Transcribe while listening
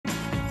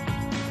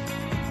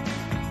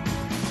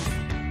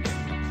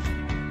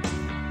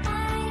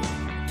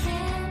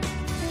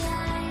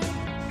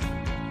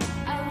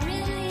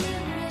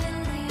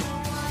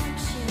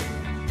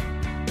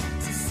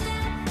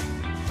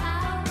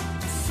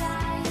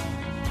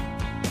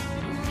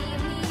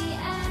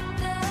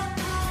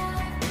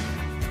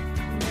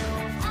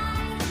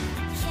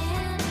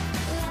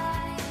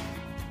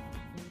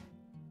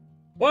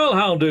Well,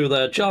 how do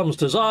there, chums?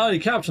 'Tis I,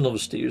 Captain of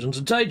Steves, and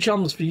today,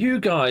 chums, for you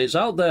guys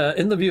out there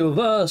in the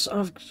viewerverse,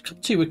 I've come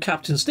to you with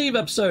Captain Steve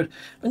episode.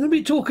 I'm going to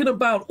be talking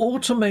about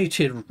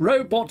automated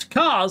robot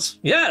cars.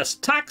 Yes,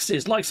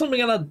 taxis, like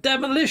something out of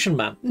Demolition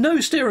Man.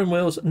 No steering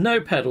wheels, no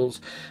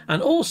pedals,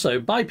 and also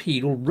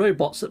bipedal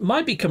robots that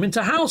might be coming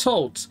to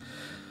households.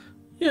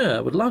 Yeah,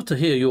 I would love to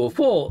hear your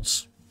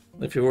thoughts.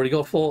 If you've already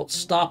got thoughts,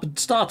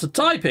 started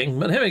typing.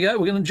 But here we go,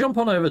 we're going to jump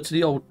on over to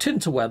the old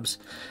Tinterwebs.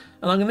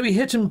 And I'm going to be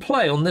hitting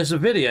play on this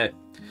video.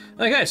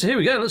 Okay, so here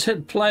we go. Let's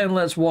hit play and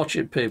let's watch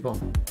it, people.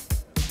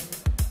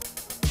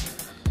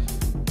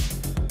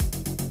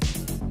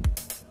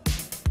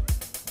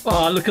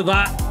 Oh, look at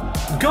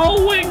that.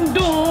 Gull wing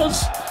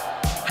doors.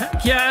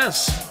 Heck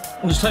yes.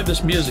 I just hope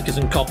this music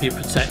isn't copy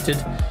protected.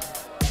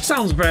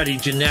 Sounds very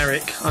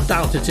generic. I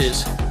doubt it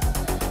is.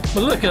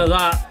 But look at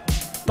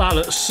that. That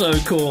looks so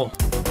cool.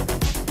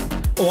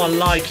 Oh, I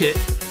like it.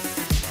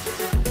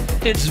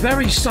 It's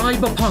very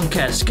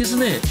cyberpunk-esque,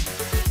 isn't it?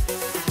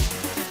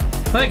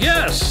 Heck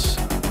yes!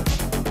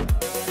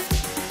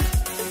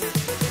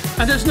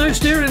 And there's no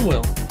steering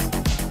wheel.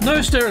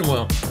 No steering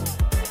wheel.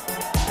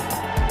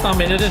 I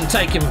mean, it didn't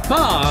take him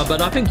far,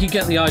 but I think you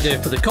get the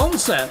idea for the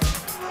concept.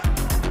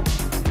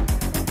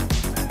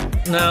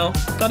 Now,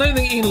 I don't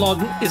think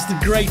Elon is the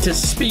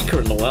greatest speaker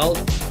in the world,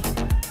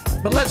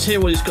 but let's hear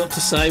what he's got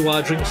to say while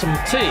I drink some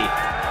tea.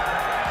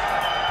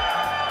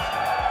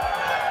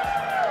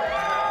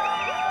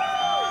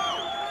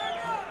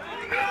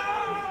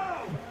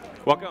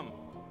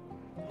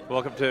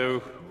 Welcome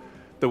to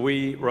the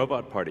Wii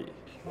Robot Party.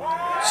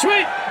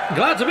 Sweet!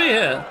 Glad to be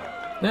here.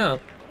 Yeah.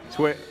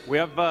 So we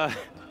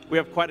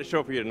have quite a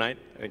show for you tonight.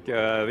 I think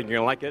you're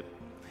gonna like it.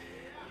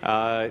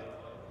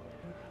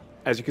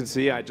 As you can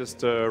see, I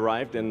just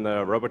arrived in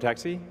the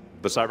Robotaxi,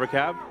 the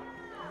cybercab,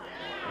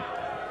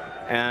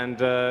 and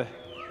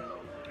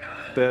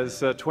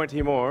there's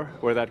 20 more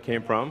where that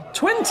came from.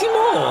 20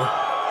 more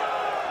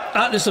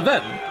at this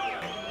event.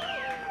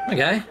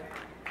 Okay.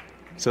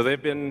 So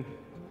they've been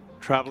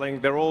traveling.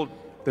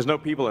 There's no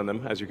people in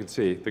them, as you can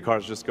see. The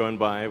car's just going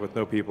by with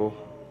no people.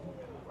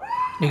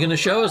 You're going to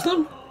show us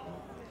them?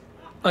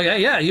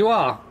 Okay, yeah, you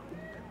are.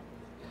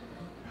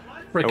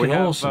 Freaking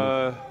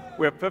awesome.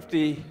 We have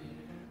 50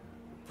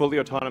 fully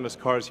autonomous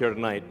cars here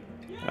tonight.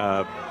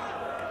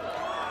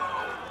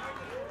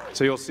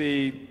 So you'll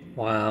see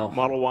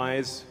Model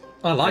Ys.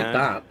 I like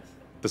that.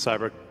 The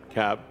cyber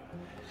cab,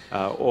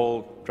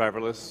 all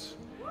driverless.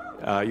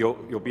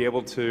 You'll be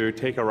able to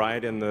take a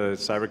ride in the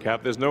cyber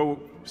cab. There's no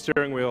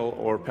steering wheel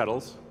or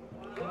pedals.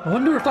 I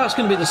wonder if that's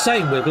going to be the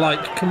same with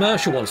like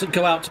commercial ones that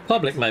go out to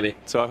public, maybe.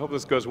 So I hope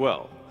this goes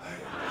well.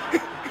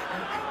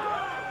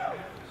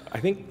 I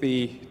think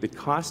the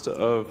cost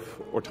of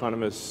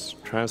autonomous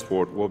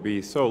transport will be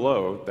so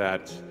low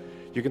that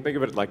you can think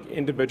of it like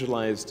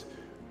individualized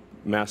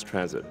mass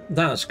transit.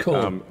 That's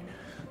cool.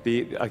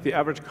 The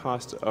average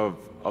cost of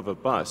a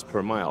bus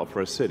per mile for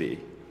a city,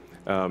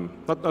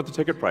 not the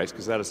ticket price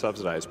because that is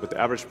subsidized, but the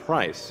average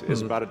price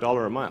is about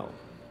 $1 a mile.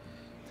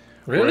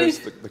 Really? Whereas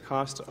the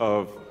cost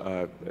of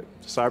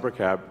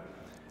cybercab,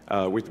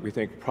 we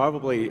think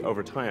probably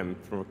over time,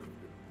 from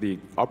the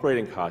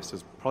operating cost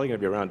is probably going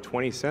to be around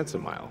 20 cents a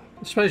mile.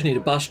 I suppose you need a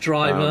bus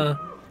driver,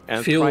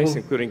 and fuel. Price,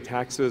 including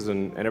taxes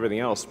and everything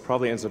else,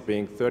 probably ends up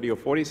being 30 or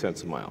 40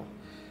 cents a mile.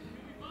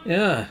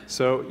 Yeah.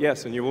 So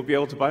yes, and you will be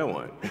able to buy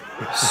one.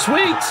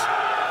 Sweet!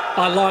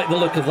 I like the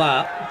look of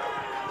that.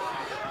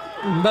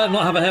 Better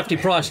not have a hefty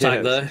price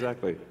tag there.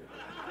 Exactly.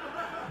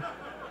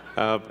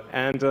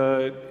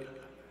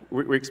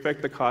 We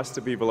expect the cost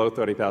to be below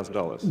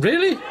 $30,000.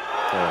 Really?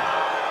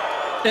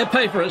 Yeah. It'll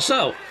pay for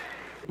itself.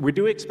 We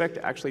do expect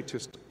actually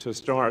to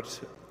start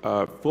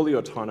fully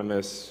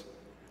autonomous,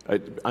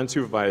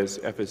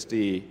 unsupervised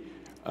FSD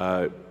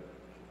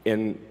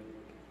in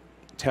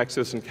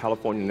Texas and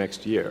California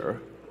next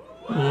year.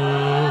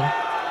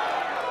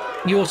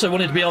 You also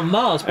wanted to be on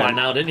Mars by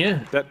now, didn't you?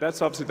 That's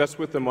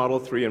with the Model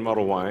 3 and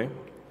Model Y.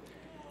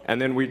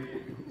 And then we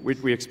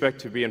expect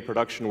to be in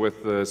production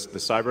with the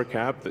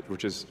cybercab,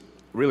 which is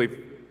really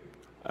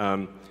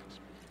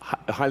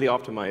highly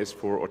optimized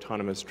for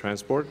autonomous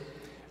transport.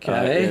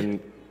 Okay.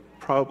 And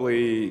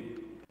probably,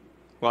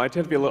 well, I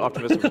tend to be a little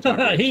optimistic with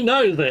time. He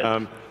knows it.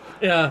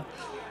 Yeah.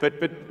 But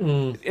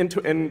in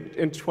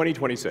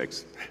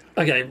 2026.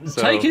 Okay, so,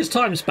 take his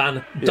time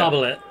span,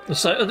 double it.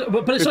 So,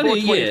 but it's before only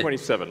a year.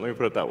 2027, let me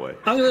put it that way.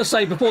 I'm going to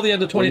say before the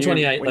end of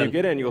 2028. When you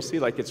get in, you'll see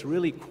like it's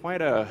really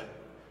quite a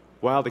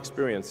wild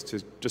experience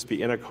to just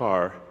be in a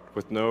car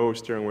with no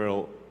steering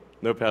wheel,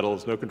 no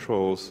pedals, no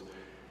controls,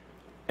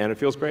 and it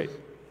feels great.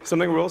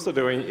 Something we're also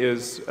doing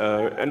is,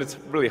 and it's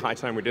really high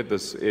time we did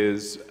this,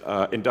 is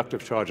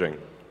inductive charging.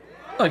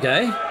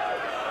 Okay,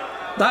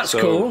 that's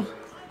cool.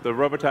 The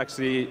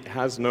Robotaxi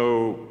has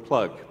no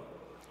plug.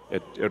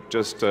 It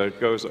just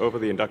goes over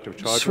the inductive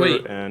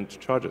charger and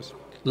charges.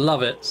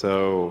 Love it.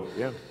 So,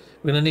 yeah.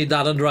 We're going to need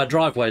that under our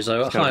driveways,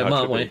 though, at home,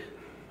 aren't we?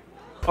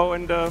 Oh,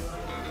 and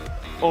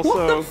also...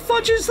 What the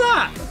fudge is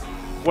that?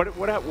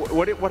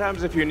 What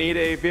happens if you need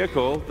a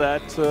vehicle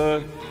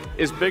that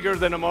is bigger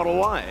than a Model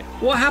Y.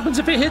 What happens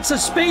if it hits a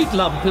speed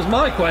lump is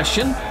my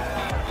question.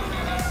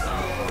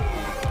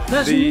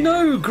 There's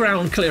no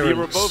ground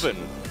clearance.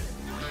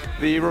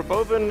 The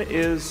Robovan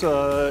is,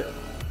 we're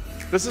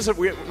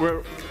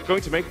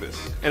going to make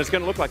this, and it's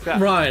going to look like that.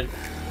 Right.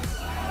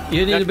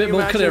 You need a bit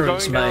more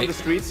clearance, going down mate. the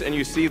streets and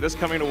you see this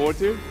coming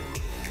towards you?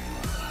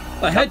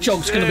 A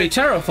hedgehog's going to be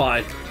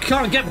terrified.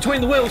 Can't get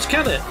between the wheels,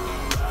 can it?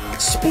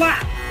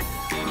 Splat!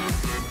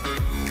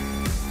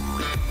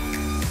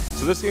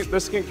 So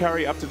this can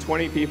carry up to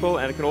 20 people,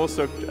 and it can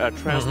also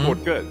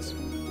transport goods.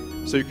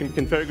 So you can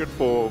configure it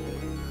for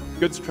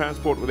goods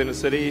transport within a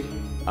city,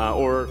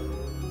 or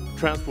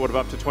transport of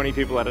up to 20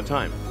 people at a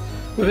time.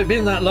 With it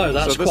being that low,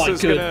 that's quite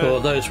good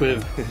for those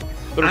with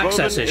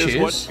access issues.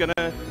 Is what's going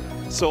to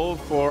solve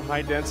for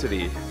high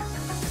density.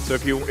 So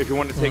if you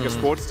want to take a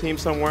sports team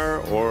somewhere,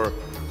 or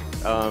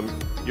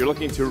you're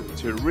looking to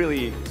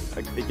really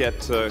get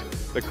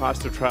the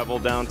cost of travel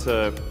down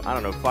to, I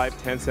don't know,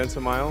 5-10 cents a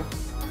mile,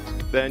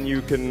 then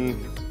you can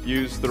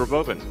use the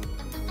Robovan.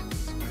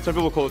 Some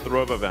people call it the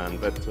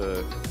Robovan, but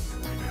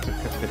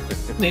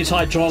needs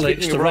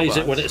hydraulics to raise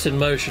it when it's in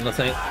motion, I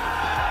think.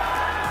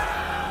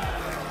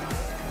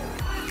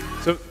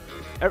 So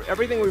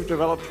everything we've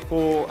developed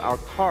for our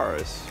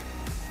cars,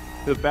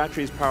 the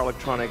batteries, power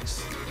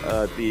electronics,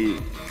 the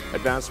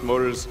advanced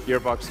motors,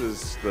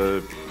 gearboxes,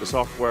 the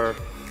software,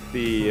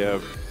 the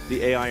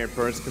AI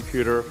inference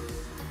computer,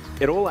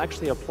 it all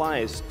actually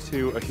applies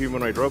to a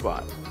humanoid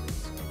robot.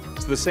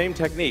 So the same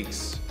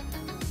techniques,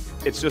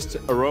 it's just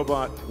a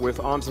robot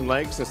with arms and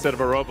legs instead of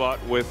a robot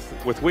with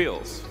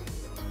wheels.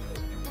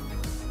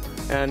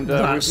 And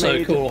we've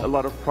made a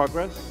lot of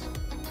progress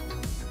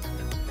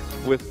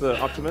with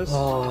Optimus.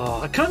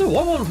 Oh, I kind of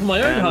want one for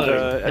my own home.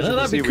 As you can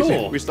that'd see, be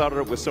cool. we started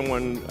it with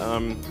someone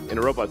in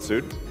a robot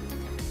suit,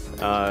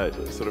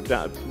 sort of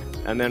down,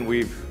 and then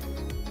we've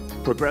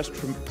progressed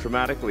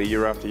dramatically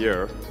year after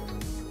year.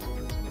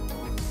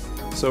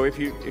 So if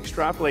you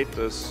extrapolate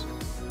this,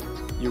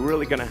 you're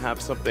really going to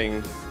have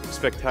something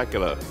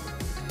spectacular,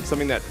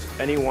 something that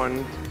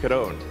anyone could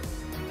own.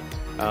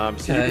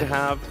 So you can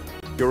have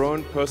your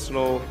own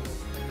personal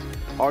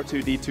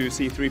R2-D2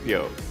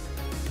 C-3PO.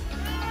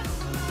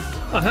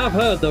 I have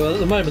heard, though, at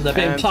the moment they're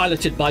being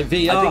piloted by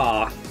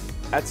VR.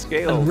 At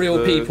scale. And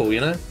real people, you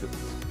know?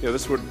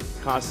 This would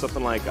cost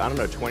something like, I don't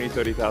know,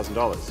 $20,000,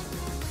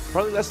 $30,000.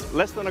 Probably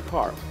less than a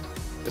car,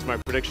 is my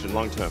prediction,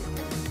 long term.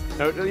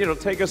 Now, it'll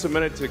take us a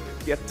minute to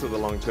get to the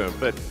long term,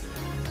 but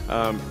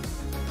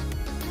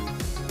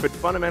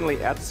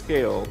fundamentally, at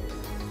scale,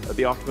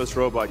 the Optimus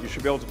robot, you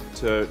should be able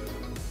to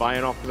buy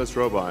an Optimus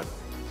robot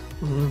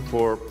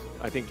for,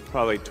 I think,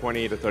 probably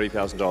 $20,000 to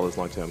 $30,000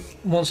 long term.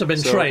 Once they've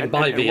been trained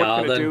by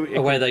VR, then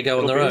away they go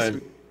on their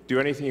own. Do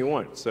anything you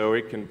want. So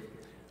it can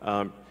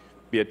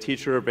be a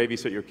teacher,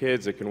 babysit your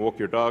kids. It can walk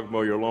your dog,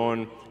 mow your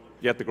lawn,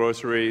 get the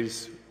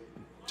groceries,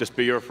 just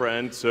be your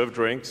friend, serve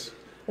drinks.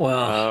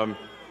 Wow.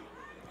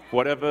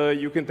 Whatever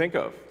you can think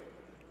of,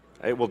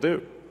 it will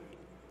do.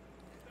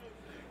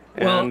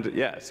 And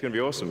yeah, it's going to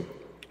be awesome.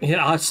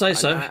 Yeah, I'd say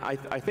so.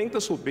 I think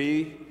this will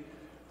be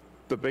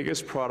the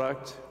biggest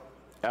product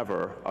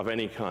ever of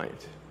any kind.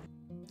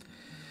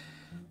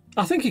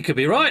 I think you could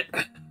be right.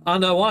 I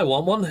know I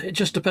want one. It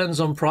just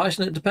depends on price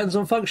and it depends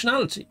on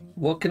functionality.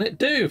 What can it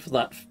do for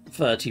that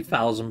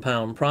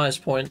 £30,000 price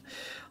point?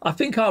 I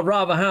think I'd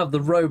rather have the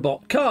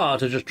robot car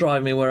to just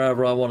drive me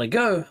wherever I want to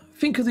go.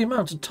 Think of the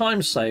amount of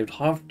time saved.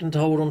 Having to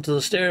hold onto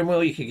the steering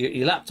wheel, you could get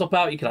your laptop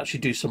out, you could actually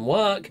do some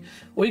work,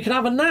 or you could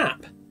have a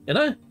nap, you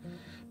know?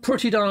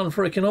 Pretty darn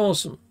freaking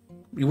awesome.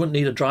 You wouldn't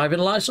need a driving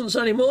license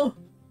anymore.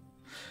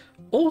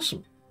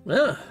 Awesome.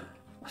 Yeah.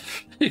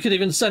 You could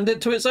even send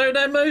it to its own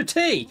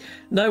MOT.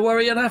 No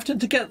worry in having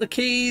to get the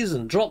keys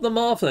and drop them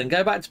off and then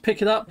go back to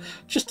pick it up.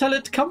 Just tell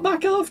it to come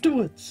back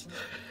afterwards.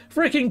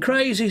 Freaking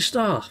crazy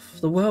stuff.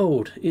 The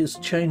world is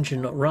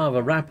changing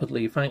rather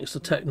rapidly thanks to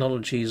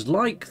technologies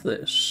like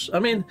this. I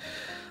mean,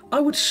 I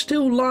would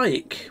still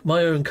like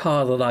my own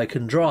car that I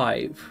can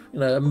drive. You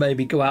know, and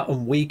maybe go out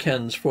on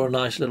weekends for a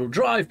nice little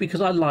drive because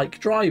I like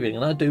driving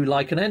and I do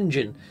like an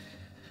engine.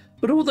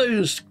 But all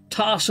those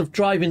tasks of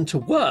driving to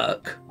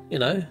work, you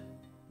know,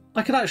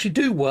 I could actually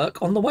do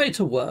work on the way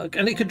to work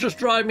and it could just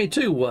drive me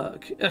to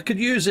work. I could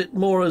use it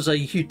more as a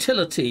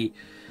utility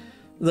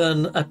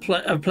than a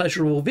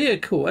pleasurable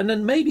vehicle. And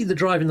then maybe the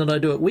driving that I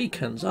do at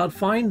weekends I'd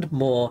find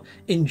more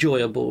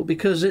enjoyable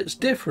because it's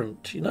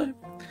different, you know?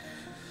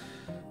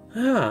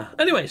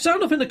 Anyway,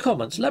 sound off in the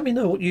comments. Let me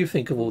know what you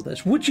think of all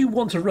this. Would you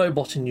want a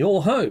robot in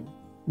your home?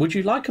 Would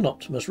you like an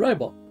Optimus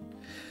robot?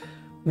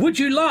 Would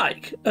you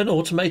like an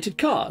automated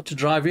car to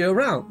drive you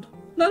around?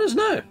 Let us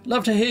know.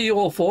 Love to hear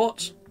your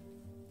thoughts.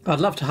 I'd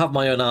love to have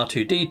my own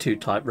R2-D2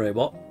 type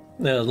robot,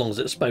 you know, as long as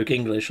it spoke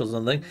English or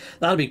something.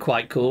 That'd be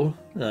quite cool.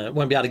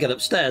 Won't be able to get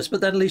upstairs,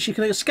 but then at least you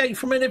can escape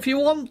from it if you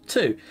want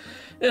to.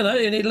 You know,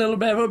 you need a little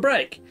bit of a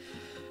break.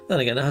 Then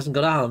again, it hasn't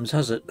got arms,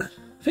 has it?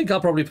 I think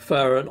I'll probably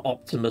prefer an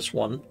Optimus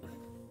one.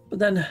 But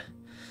then,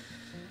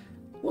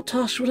 what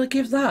task would I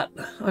give that?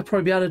 I'd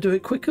probably be able to do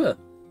it quicker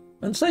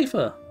and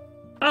safer.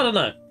 I don't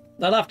know.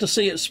 I'd have to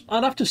see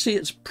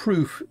its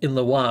proof in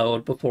the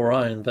wild before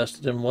I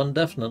invested in one,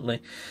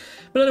 definitely.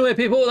 But anyway,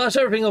 people, that's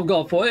everything I've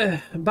got for you.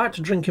 Back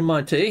to drinking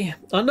my tea.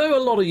 I know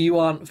a lot of you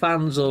aren't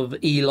fans of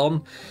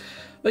Elon,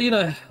 but you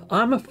know,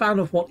 I'm a fan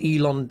of what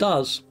Elon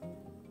does.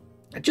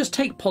 Just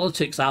take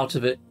politics out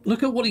of it.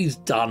 Look at what he's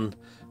done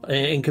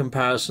in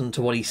comparison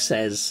to what he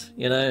says.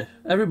 You know,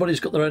 everybody's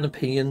got their own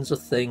opinions of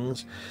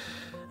things.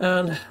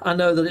 And I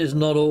know that it's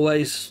not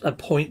always a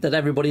point that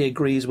everybody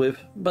agrees with,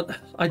 but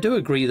I do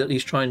agree that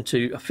he's trying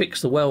to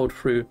fix the world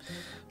through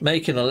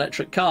making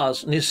electric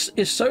cars, and his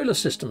solar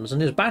systems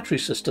and his battery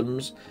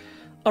systems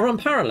are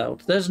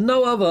unparalleled. There's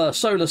no other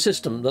solar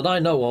system that I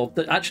know of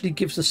that actually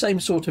gives the same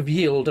sort of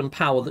yield and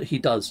power that he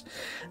does.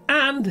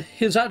 And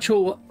his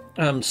actual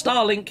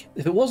Starlink,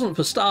 if it wasn't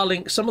for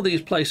Starlink, some of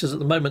these places at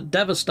the moment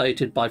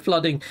devastated by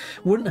flooding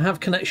wouldn't have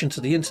connection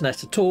to the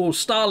internet at all.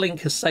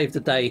 Starlink has saved the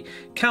day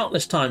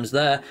countless times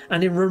there,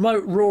 and in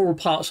remote rural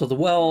parts of the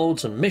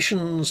world and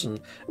missions and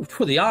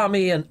for the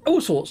army and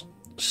all sorts.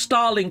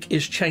 Starlink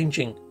is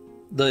changing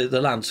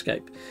the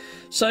landscape.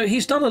 So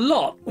he's done a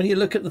lot when you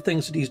look at the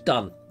things that he's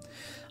done.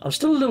 I'm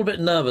still a little bit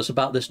nervous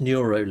about this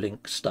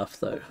Neuralink stuff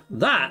though.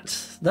 That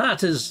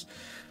is...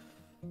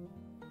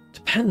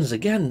 depends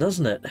again,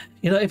 doesn't it?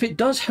 You know, if it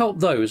does help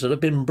those that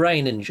have been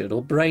brain injured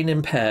or brain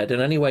impaired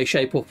in any way,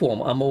 shape or form,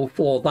 I'm all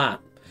for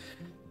that.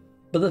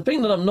 But the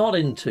thing that I'm not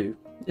into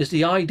is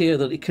the idea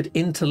that it could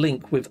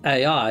interlink with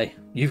AI.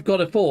 You've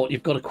got a thought,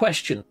 you've got a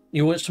question,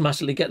 you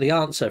automatically get the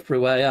answer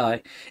through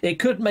AI. It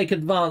could make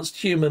advanced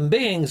human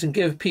beings and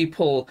give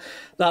people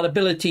that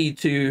ability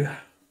to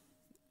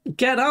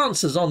get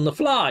answers on the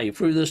fly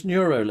through this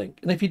Neuralink.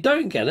 And if you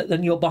don't get it,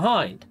 then you're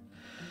behind.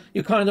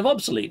 You're kind of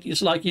obsolete.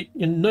 It's like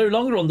you're no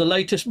longer on the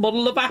latest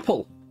model of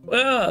Apple.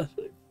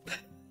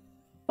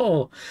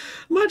 Oh,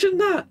 imagine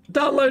that.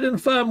 Downloading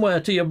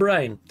firmware to your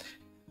brain.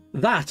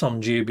 That I'm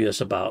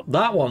dubious about.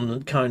 That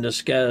one kind of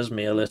scares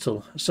me a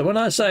little. So when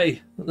I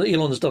say that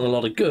Elon's done a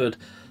lot of good,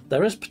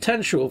 there is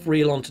potential for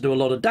Elon to do a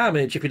lot of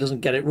damage if he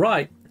doesn't get it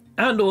right.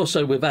 And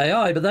also with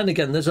AI. But then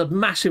again, there's a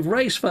massive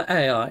race for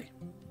AI.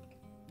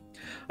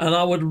 And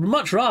I would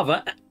much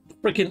rather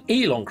freaking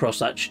Elon cross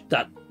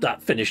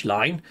that finish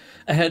line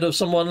ahead of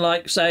someone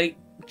like, say,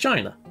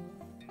 China.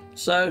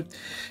 So,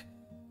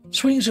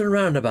 swings and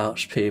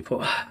roundabouts,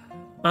 people.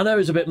 I know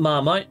he's a bit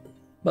Marmite,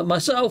 but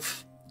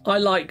myself, I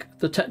like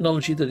the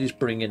technology that he's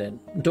bringing in.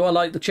 Do I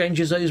like the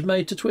changes that he's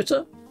made to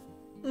Twitter?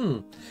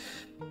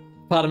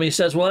 Part of me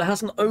says, well, it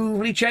hasn't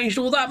overly changed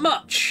all that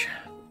much.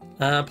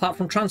 Apart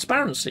from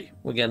transparency.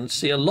 We're getting to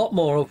see a lot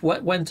more of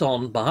what went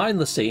on behind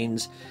the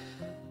scenes,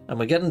 and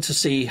we're getting to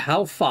see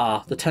how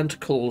far the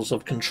tentacles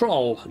of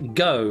control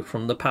go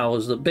from the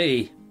powers that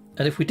be.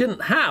 And if we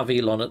didn't have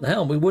Elon at the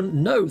helm, we wouldn't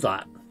know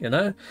that, you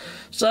know?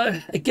 So,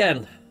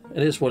 again,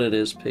 it is what it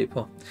is,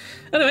 people.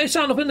 Anyway,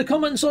 sound off in the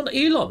comments on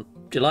Elon.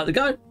 Do you like the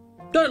guy?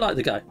 Don't like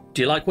the guy.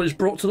 Do you like what he's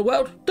brought to the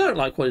world? Don't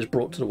like what he's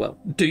brought to the world.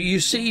 Do you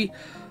see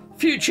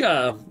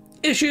future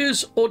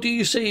issues, or do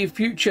you see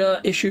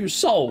future issues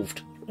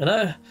solved? You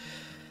know?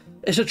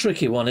 It's a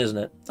tricky one, isn't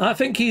it? I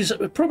think he's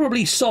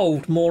probably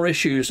solved more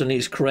issues than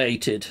he's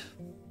created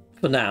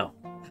for now.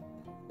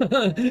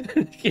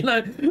 You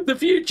know, the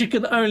future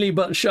can only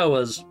but show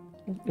us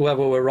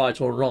whether we're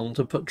right or wrong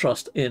to put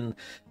trust in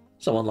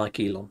someone like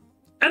Elon.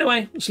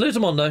 Anyway, salute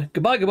him on though.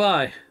 Goodbye,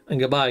 goodbye, and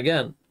goodbye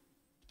again.